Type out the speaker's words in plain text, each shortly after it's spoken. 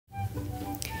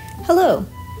Hello,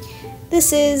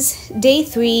 this is day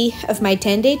 3 of my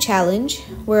 10-day challenge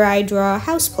where I draw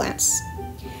houseplants.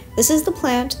 This is the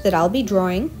plant that I'll be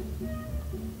drawing.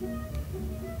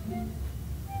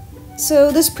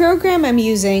 So this program I'm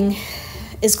using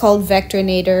is called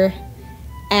Vectornator,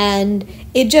 and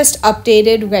it just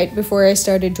updated right before I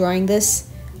started drawing this.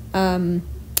 And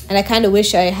I kind of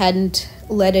wish I hadn't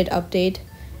let it update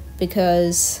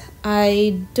because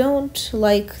I don't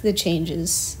like the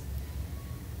changes.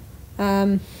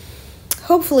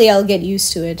 Hopefully I'll get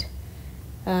used to it.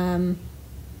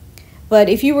 But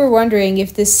if you were wondering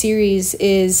if this series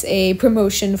is a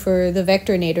promotion for the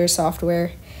Vectornator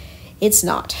software, it's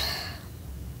not.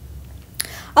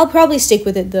 I'll probably stick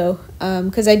with it though,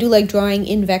 because I do like drawing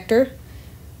in vector.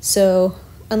 So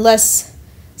unless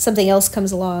something else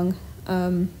comes along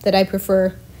that I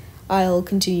prefer, I'll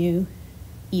continue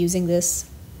using this.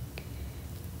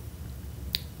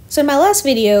 So in my last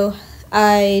video,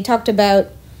 I talked about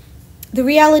the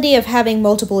reality of having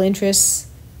multiple interests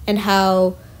and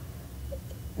how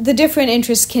the different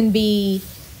interests can be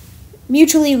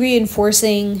mutually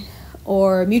reinforcing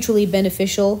or mutually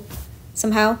beneficial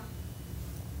somehow.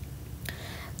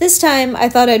 This time I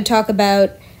thought I'd talk about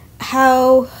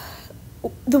how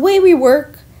the way we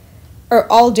work are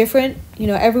all different. You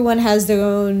know, everyone has their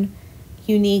own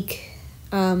unique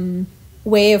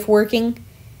way of working,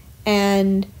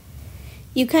 and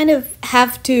you kind of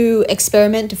have to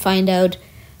experiment to find out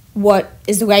what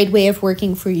is the right way of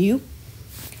working for you.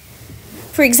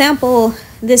 For example,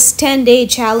 this 10-day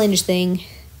challenge thing.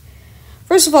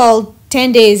 First of all,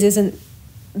 10 days isn't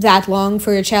that long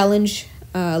for a challenge.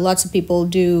 Lots of people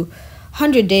do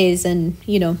 100 days and,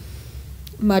 you know,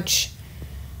 much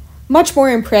more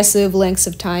impressive lengths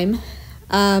of time.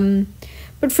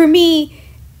 But for me,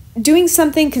 doing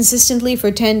something consistently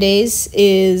for 10 days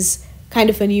is kind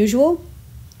of unusual.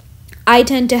 I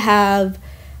tend to have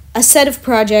a set of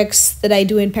projects that I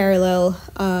do in parallel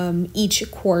each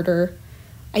quarter.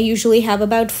 I usually have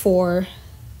about 4.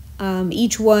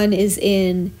 Each one is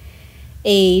in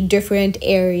a different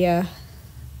area.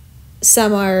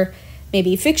 Some are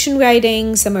maybe fiction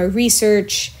writing, some are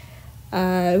research,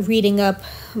 reading up,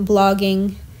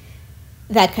 blogging,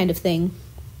 that kind of thing.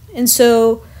 And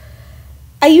so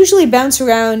I usually bounce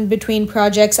around between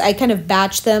projects. I kind of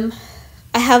batch them.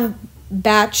 I have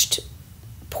batched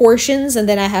portions, and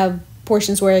then I have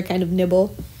portions where I kind of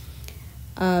nibble.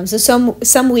 So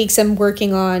some weeks I'm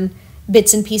working on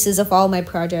bits and pieces of all my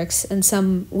projects, and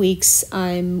some weeks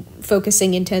I'm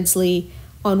focusing intensely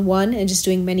on one and just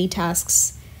doing many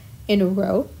tasks in a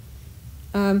row.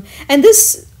 And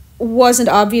this wasn't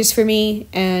obvious for me,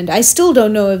 and I still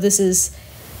don't know if this is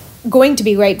going to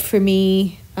be right for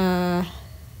me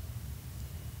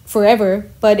forever,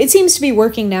 but it seems to be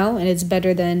working now, and it's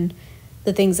better than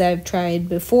the things I've tried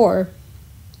before.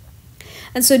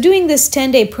 And so doing this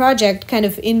 10-day project kind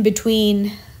of in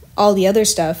between all the other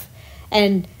stuff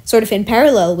and sort of in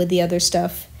parallel with the other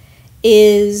stuff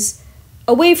is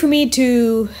a way for me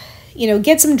to, you know,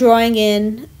 get some drawing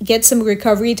in, get some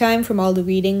recovery time from all the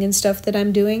reading and stuff that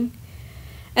I'm doing,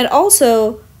 and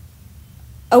also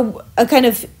a kind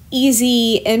of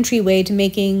easy entryway to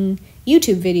making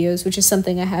YouTube videos, which is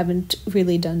something I haven't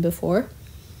really done before.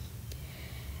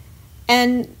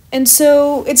 And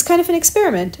so it's kind of an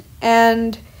experiment,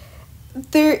 and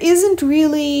there isn't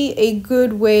really a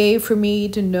good way for me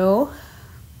to know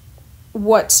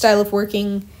what style of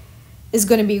working is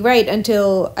going to be right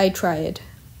until I try it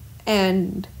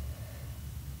and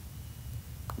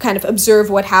kind of observe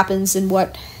what happens and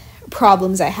what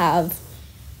problems I have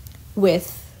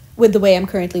with the way I'm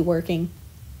currently working.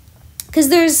 Because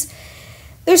there's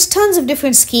tons of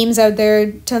different schemes out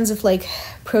there, tons of like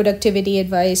productivity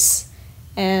advice,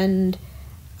 and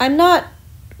I'm not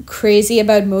crazy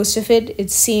about most of it.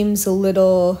 It seems a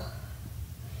little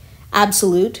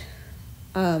absolute.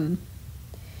 And,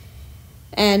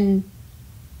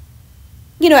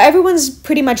 you know, everyone's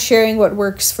pretty much sharing what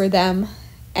works for them,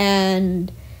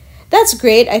 and that's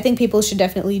great. I think people should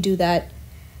definitely do that.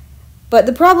 But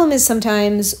the problem is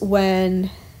sometimes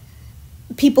when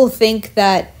people think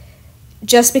that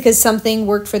just because something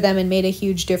worked for them and made a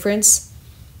huge difference,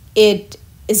 it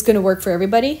is going to work for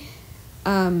everybody.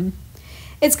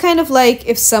 It's kind of like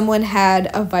if someone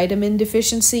had a vitamin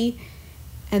deficiency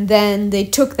and then they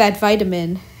took that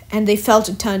vitamin and they felt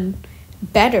a ton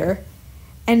better,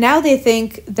 and now they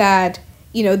think that,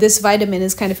 you know, this vitamin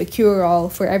is kind of a cure-all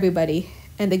for everybody,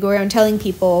 and they go around telling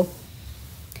people,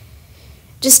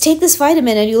 just take this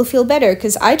vitamin and you'll feel better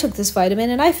because I took this vitamin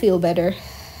and I feel better.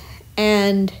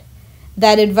 And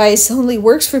that advice only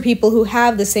works for people who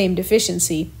have the same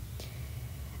deficiency.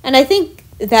 And I think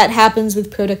that happens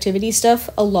with productivity stuff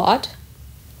a lot.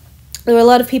 There are a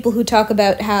lot of people who talk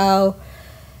about how,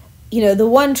 the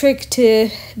one trick to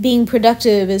being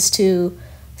productive is to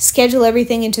schedule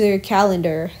everything into their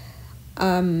calendar,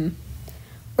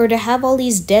 or to have all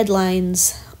these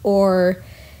deadlines, or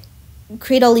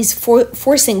create all these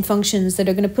forcing functions that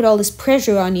are going to put all this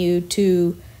pressure on you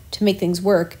to make things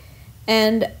work.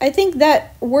 And I think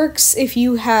that works if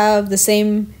you have the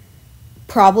same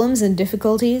problems and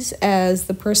difficulties as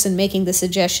the person making the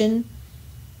suggestion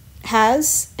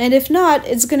has. And if not,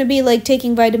 it's going to be like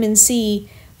taking vitamin C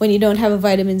when you don't have a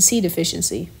vitamin C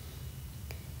deficiency.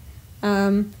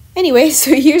 Anyway,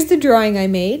 so here's the drawing I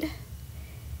made.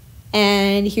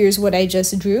 And here's what I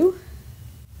just drew.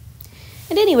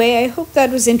 And anyway, I hope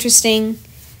that was interesting.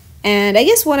 And I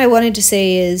guess what I wanted to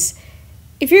say is,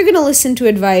 if you're going to listen to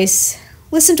advice,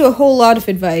 listen to a whole lot of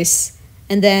advice,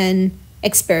 and then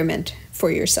experiment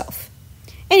for yourself.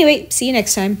 Anyway, see you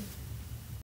next time.